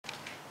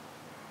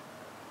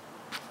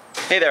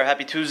Hey there,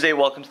 happy Tuesday,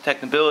 welcome to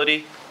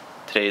Technability.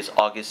 Today is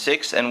August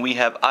 6th and we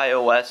have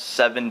iOS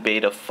 7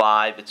 Beta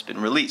 5. It's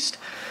been released.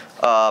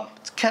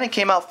 It kind of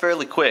came out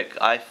fairly quick.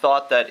 I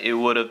thought that it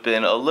would have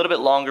been a little bit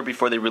longer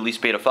before they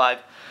released Beta 5.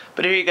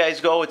 But here you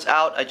guys go, it's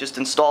out, I just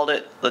installed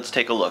it. Let's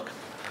take a look.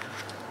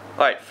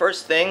 Alright,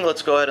 first thing,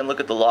 let's go ahead and look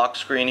at the lock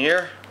screen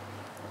here.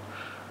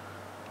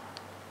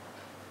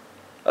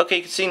 Okay,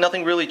 you can see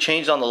nothing really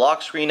changed on the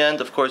lock screen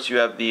end. Of course, you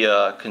have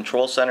the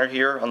control center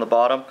here on the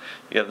bottom.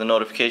 You have the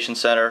notification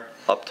center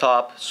up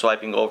top.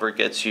 Swiping over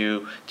gets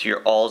you to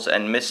your alls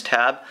and miss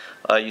tab.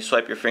 You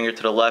swipe your finger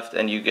to the left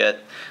and you get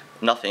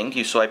nothing.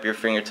 You swipe your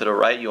finger to the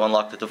right, you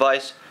unlock the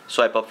device.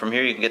 Swipe up from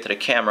here, you can get to the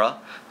camera.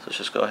 So let's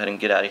just go ahead and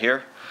get out of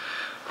here.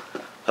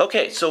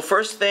 Okay, so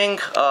first thing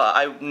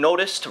I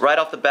noticed right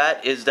off the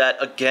bat is that,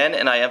 again,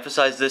 and I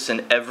emphasize this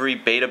in every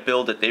beta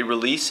build that they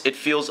release, it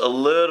feels a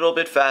little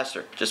bit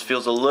faster. Just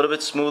feels a little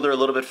bit smoother, a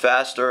little bit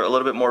faster, a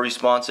little bit more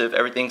responsive.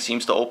 Everything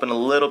seems to open a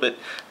little bit,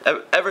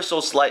 ever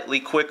so slightly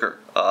quicker.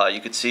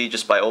 You could see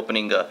just by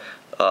opening the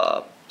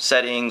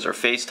settings or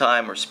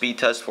FaceTime or speed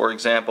test, for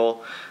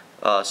example.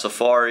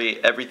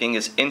 Safari, everything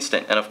is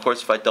instant. And of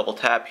course, if I double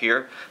tap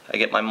here, I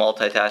get my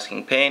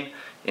multitasking pane,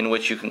 in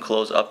which you can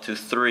close up to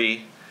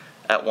 3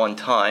 at one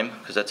time,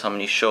 because that's how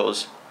many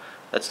shows.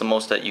 That's the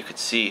most that you could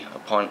see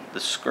upon the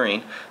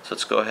screen. So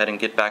let's go ahead and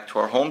get back to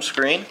our home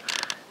screen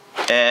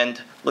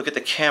and look at the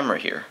camera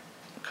here.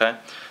 Okay,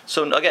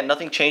 so again,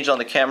 nothing changed on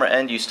the camera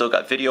end. You still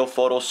got video,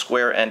 photo,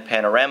 square, and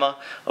panorama.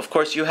 Of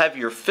course, you have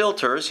your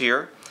filters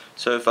here.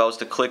 So if I was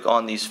to click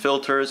on these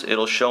filters,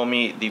 it'll show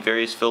me the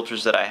various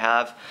filters that I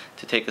have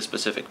to take a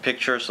specific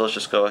picture. So let's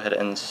just go ahead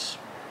and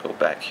go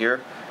back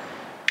here.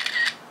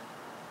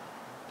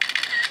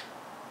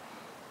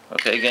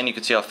 Okay, again, you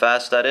can see how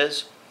fast that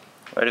is.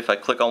 Right, if I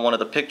click on one of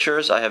the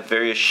pictures, I have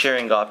various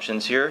sharing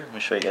options here. Let me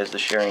show you guys the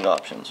sharing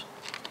options.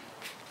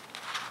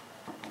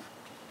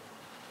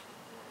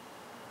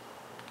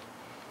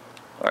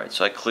 Alright,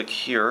 so I click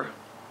here.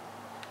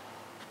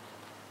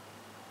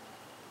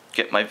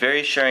 Get my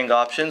various sharing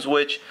options,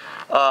 which,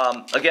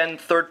 again,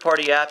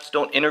 third-party apps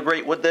don't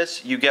integrate with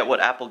this. You get what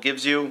Apple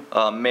gives you.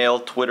 Mail,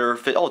 Twitter,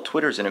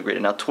 Twitter's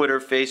integrated now. Twitter,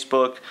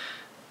 Facebook,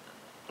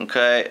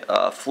 okay,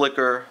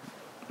 Flickr,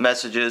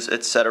 messages,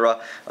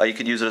 etc. You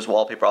could use it as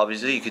wallpaper.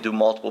 Obviously, you could do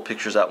multiple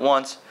pictures at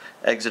once.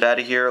 Exit out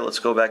of here. Let's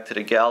go back to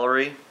the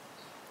gallery.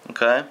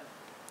 Okay,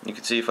 you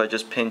can see if I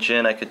just pinch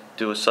in, I could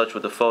do a such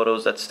with the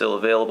photos. That's still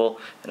available.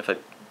 And if I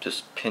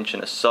just pinch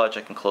in as such,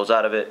 I can close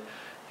out of it.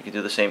 You can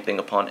do the same thing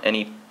upon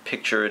any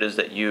picture it is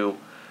that you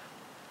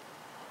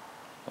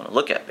want to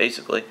look at,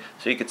 basically.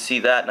 So you could see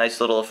that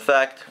nice little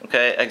effect.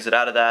 Okay, exit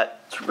out of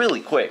that. It's really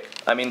quick.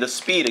 I mean, the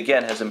speed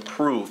again has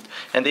improved,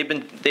 and they've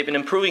been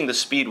improving the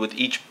speed with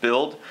each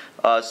build.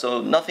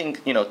 So nothing,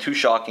 too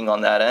shocking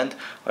on that end. All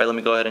right, let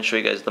me go ahead and show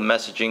you guys the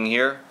messaging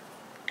here.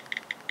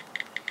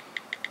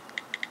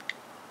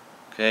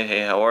 Okay,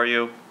 hey, how are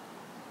you?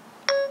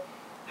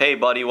 Hey,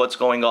 buddy, what's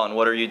going on?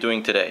 What are you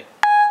doing today?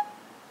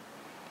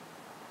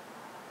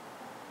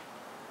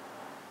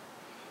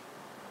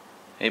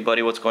 Hey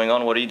buddy, what's going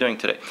on? What are you doing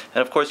today?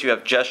 And of course you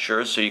have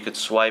gestures, so you could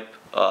swipe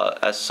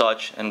as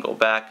such and go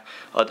back.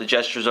 The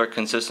gestures are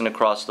consistent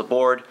across the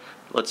board.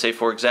 Let's say,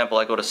 for example,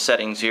 I go to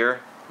settings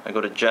here. I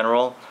go to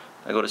general.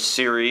 I go to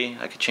Siri.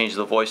 I could change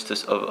the voice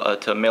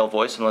to male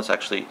voice, and let's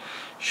actually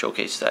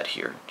showcase that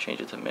here. Change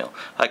it to male.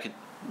 I could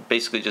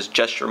basically just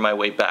gesture my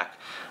way back.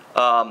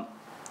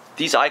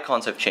 These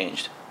icons have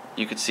changed.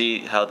 You could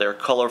see how they're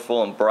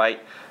colorful and bright.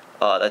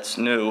 That's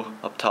new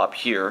up top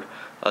here.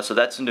 So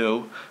that's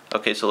new.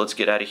 Okay, so let's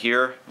get out of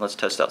here. Let's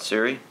test out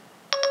Siri.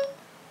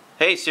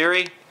 Hey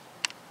Siri.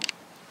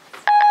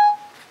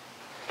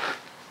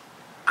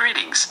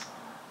 Greetings.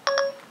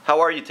 How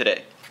are you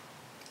today?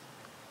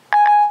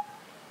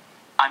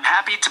 I'm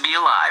happy to be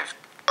alive.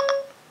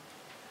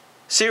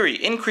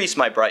 Siri, increase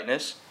my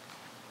brightness.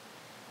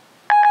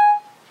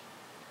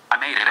 I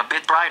made it a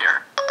bit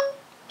brighter.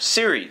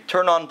 Siri,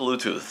 turn on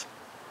Bluetooth.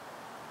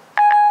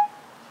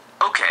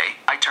 Okay,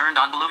 I turned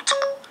on Bluetooth.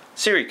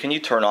 Siri, can you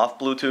turn off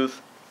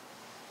Bluetooth?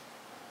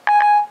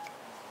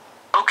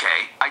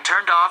 Okay, I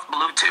turned off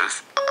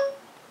Bluetooth.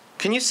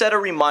 Can you set a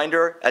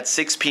reminder at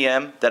 6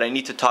 p.m. that I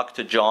need to talk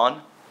to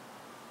John?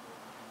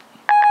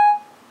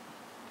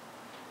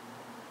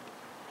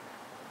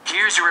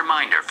 Here's your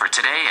reminder for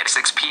today at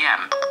 6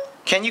 p.m.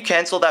 Can you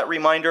cancel that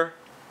reminder?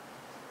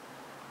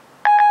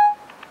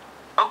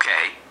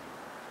 Okay.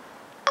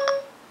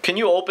 Can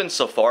you open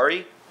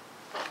Safari?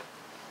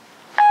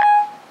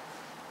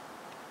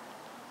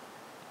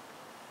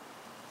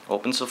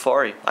 Open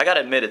Safari. I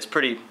gotta admit, it's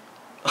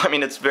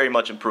it's very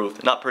much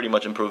improved. Not pretty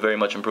much improved, very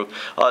much improved.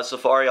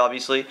 Safari,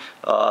 obviously,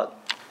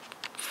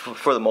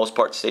 for the most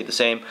part, stayed the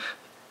same.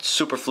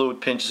 Super fluid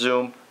pinch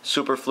zoom.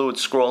 super fluid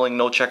scrolling,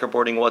 no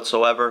checkerboarding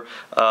whatsoever.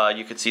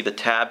 You can see the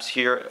tabs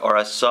here are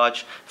as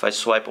such. If I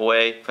swipe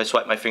away, if I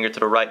swipe my finger to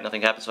the right,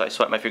 nothing happens. If I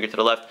swipe my finger to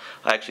the left,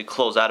 I actually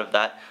close out of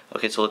that.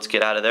 Okay, so let's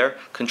get out of there.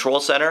 Control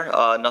center,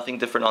 nothing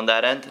different on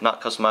that end,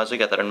 not customizable. You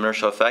got that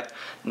inertia effect.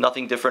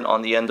 Nothing different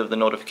on the end of the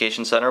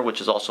notification center,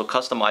 which is also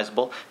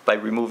customizable by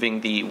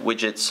removing the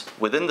widgets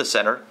within the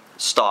center,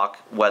 stock,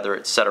 weather,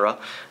 etc.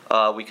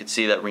 We could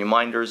see that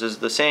reminders is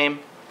the same.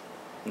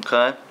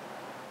 Okay.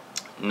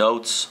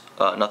 Notes,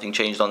 nothing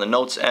changed on the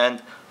notes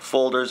end.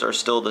 Folders are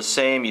still the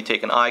same. You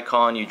take an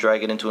icon, you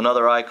drag it into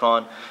another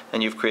icon,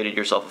 and you've created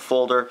yourself a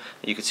folder.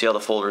 You can see how the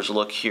folders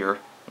look here.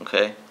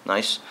 Okay,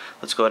 nice.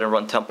 Let's go ahead and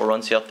run Temple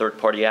Run, see how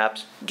third-party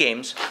apps,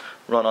 games,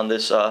 run on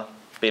this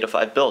Beta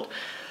 5 build.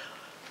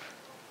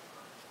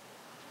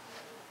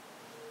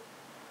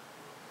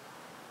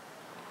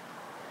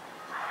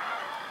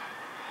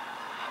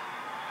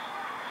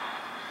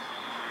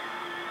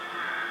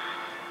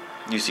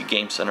 You see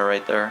Game Center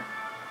right there.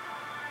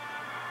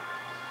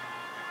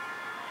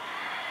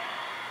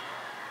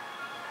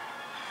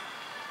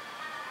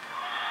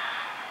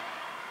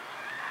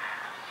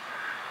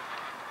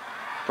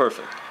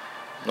 Perfect.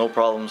 No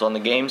problems on the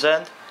games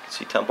end.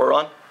 See Temple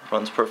Run.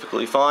 Runs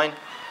perfectly fine.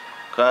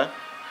 Okay.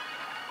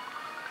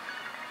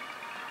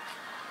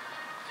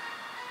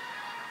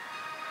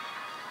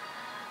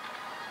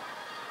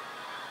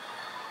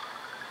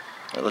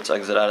 Right, let's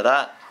exit out of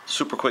that.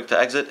 Super quick to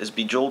exit. Is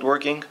Bejeweled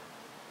working?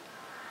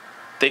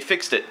 They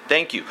fixed it.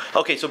 Thank you.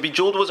 Okay, so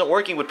Bejeweled wasn't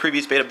working with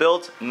previous beta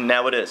builds.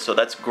 Now it is. So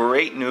that's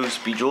great news.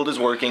 Bejeweled is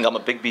working. I'm a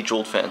big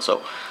Bejeweled fan,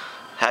 so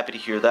happy to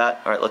hear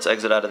that. All right, let's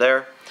exit out of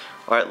there.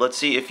 All right, let's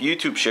see if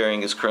YouTube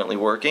sharing is currently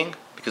working,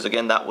 because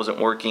again, that wasn't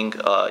working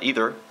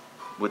either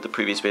with the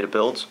previous beta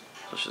builds.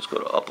 Let's just go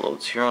to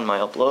uploads here on my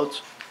uploads.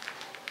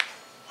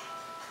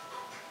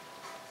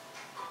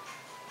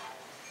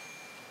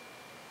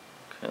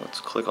 Okay, let's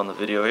click on the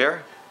video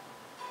here.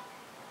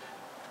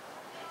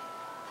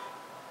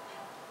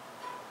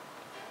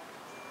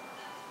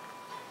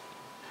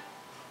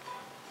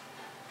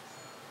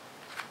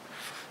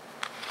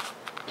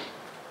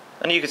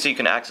 And you can see you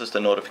can access the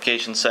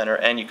notification center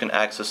and you can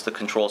access the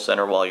control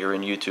center while you're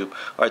in YouTube.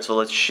 Alright, so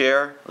let's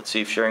share. Let's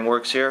see if sharing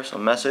works here. So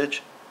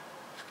message.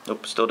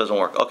 Nope, still doesn't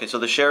work. Okay, so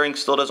the sharing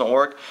still doesn't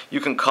work.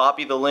 You can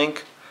copy the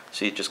link.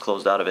 See, it just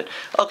closed out of it.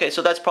 Okay,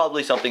 so that's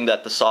probably something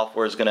that the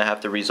software is going to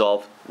have to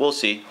resolve. We'll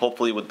see.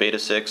 Hopefully with beta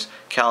 6.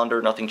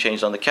 Calendar, nothing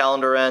changed on the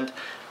calendar end.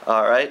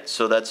 Alright,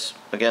 so that's,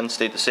 again,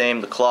 stayed the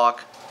same. The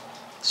clock.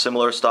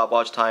 Similar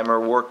stopwatch timer,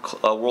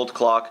 world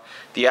clock.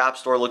 The App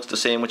Store looks the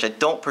same, which I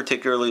don't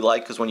particularly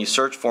like, because when you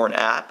search for an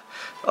app,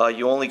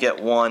 you only get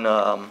one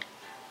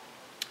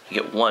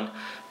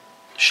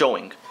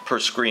showing per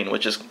screen,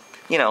 which is,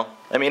 you know,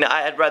 I mean,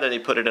 I'd rather they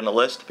put it in a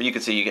list, but you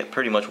can see you get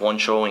pretty much one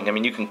showing. I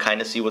mean, you can kind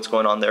of see what's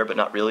going on there, but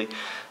not really.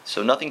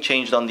 So nothing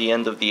changed on the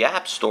end of the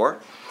App Store.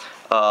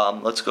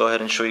 Let's go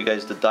ahead and show you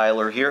guys the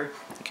dialer here.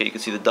 Okay, you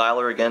can see the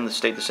dialer again, it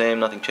stayed the same,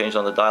 nothing changed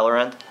on the dialer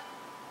end.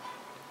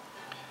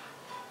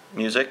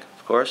 Music,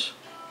 of course.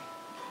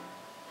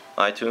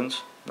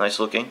 iTunes, nice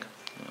looking,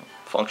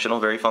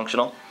 functional, very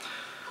functional.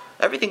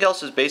 Everything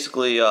else is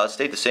basically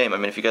stayed the same. I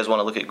mean, if you guys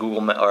want to look at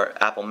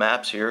or Apple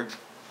Maps here,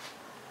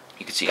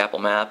 you can see Apple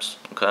Maps.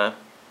 Okay,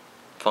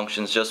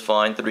 functions just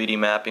fine. 3D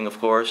mapping, of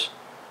course.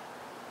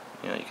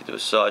 You know, you can do a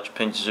such,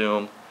 pinch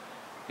zoom.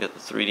 You get the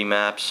 3D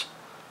maps.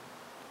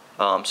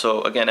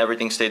 So again,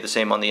 everything stayed the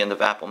same on the end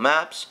of Apple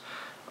Maps.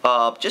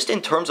 Just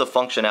in terms of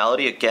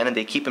functionality, again, and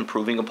they keep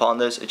improving upon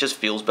this, it just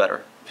feels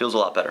better. Feels a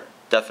lot better.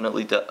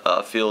 Definitely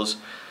feels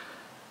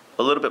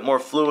a little bit more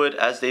fluid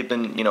as they've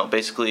been, you know,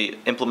 basically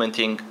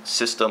implementing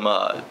system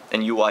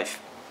and UI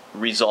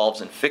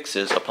resolves and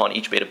fixes upon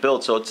each beta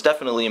build. So it's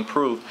definitely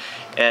improved,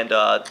 and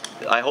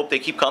I hope they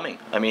keep coming.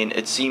 I mean,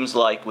 it seems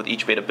like with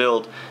each beta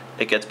build,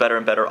 it gets better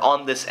and better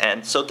on this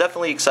end. So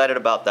definitely excited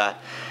about that,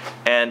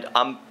 and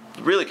I'm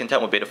really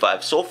content with beta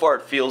 5. So far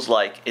it feels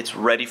like it's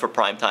ready for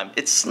prime time.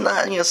 It's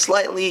not, you know,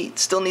 slightly,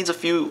 still needs a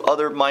few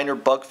other minor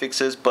bug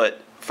fixes,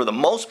 but for the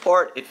most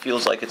part it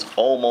feels like it's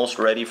almost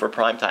ready for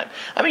prime time.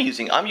 I'm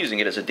using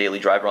it as a daily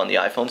driver on the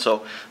iPhone,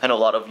 so I know a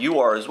lot of you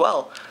are as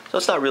well. So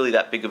it's not really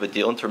that big of a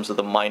deal in terms of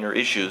the minor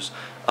issues,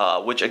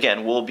 which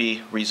again will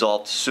be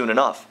resolved soon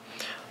enough.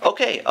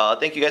 Okay,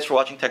 thank you guys for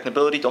watching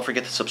Technability. Don't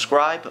forget to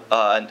subscribe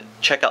and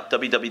check out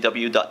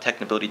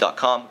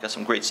www.technability.com. Got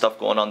some great stuff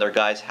going on there,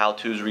 guys.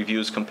 How-tos,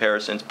 reviews,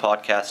 comparisons,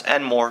 podcasts,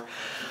 and more.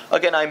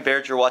 Again, I'm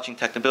Baird. You're watching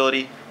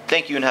Technability.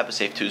 Thank you and have a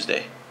safe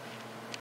Tuesday.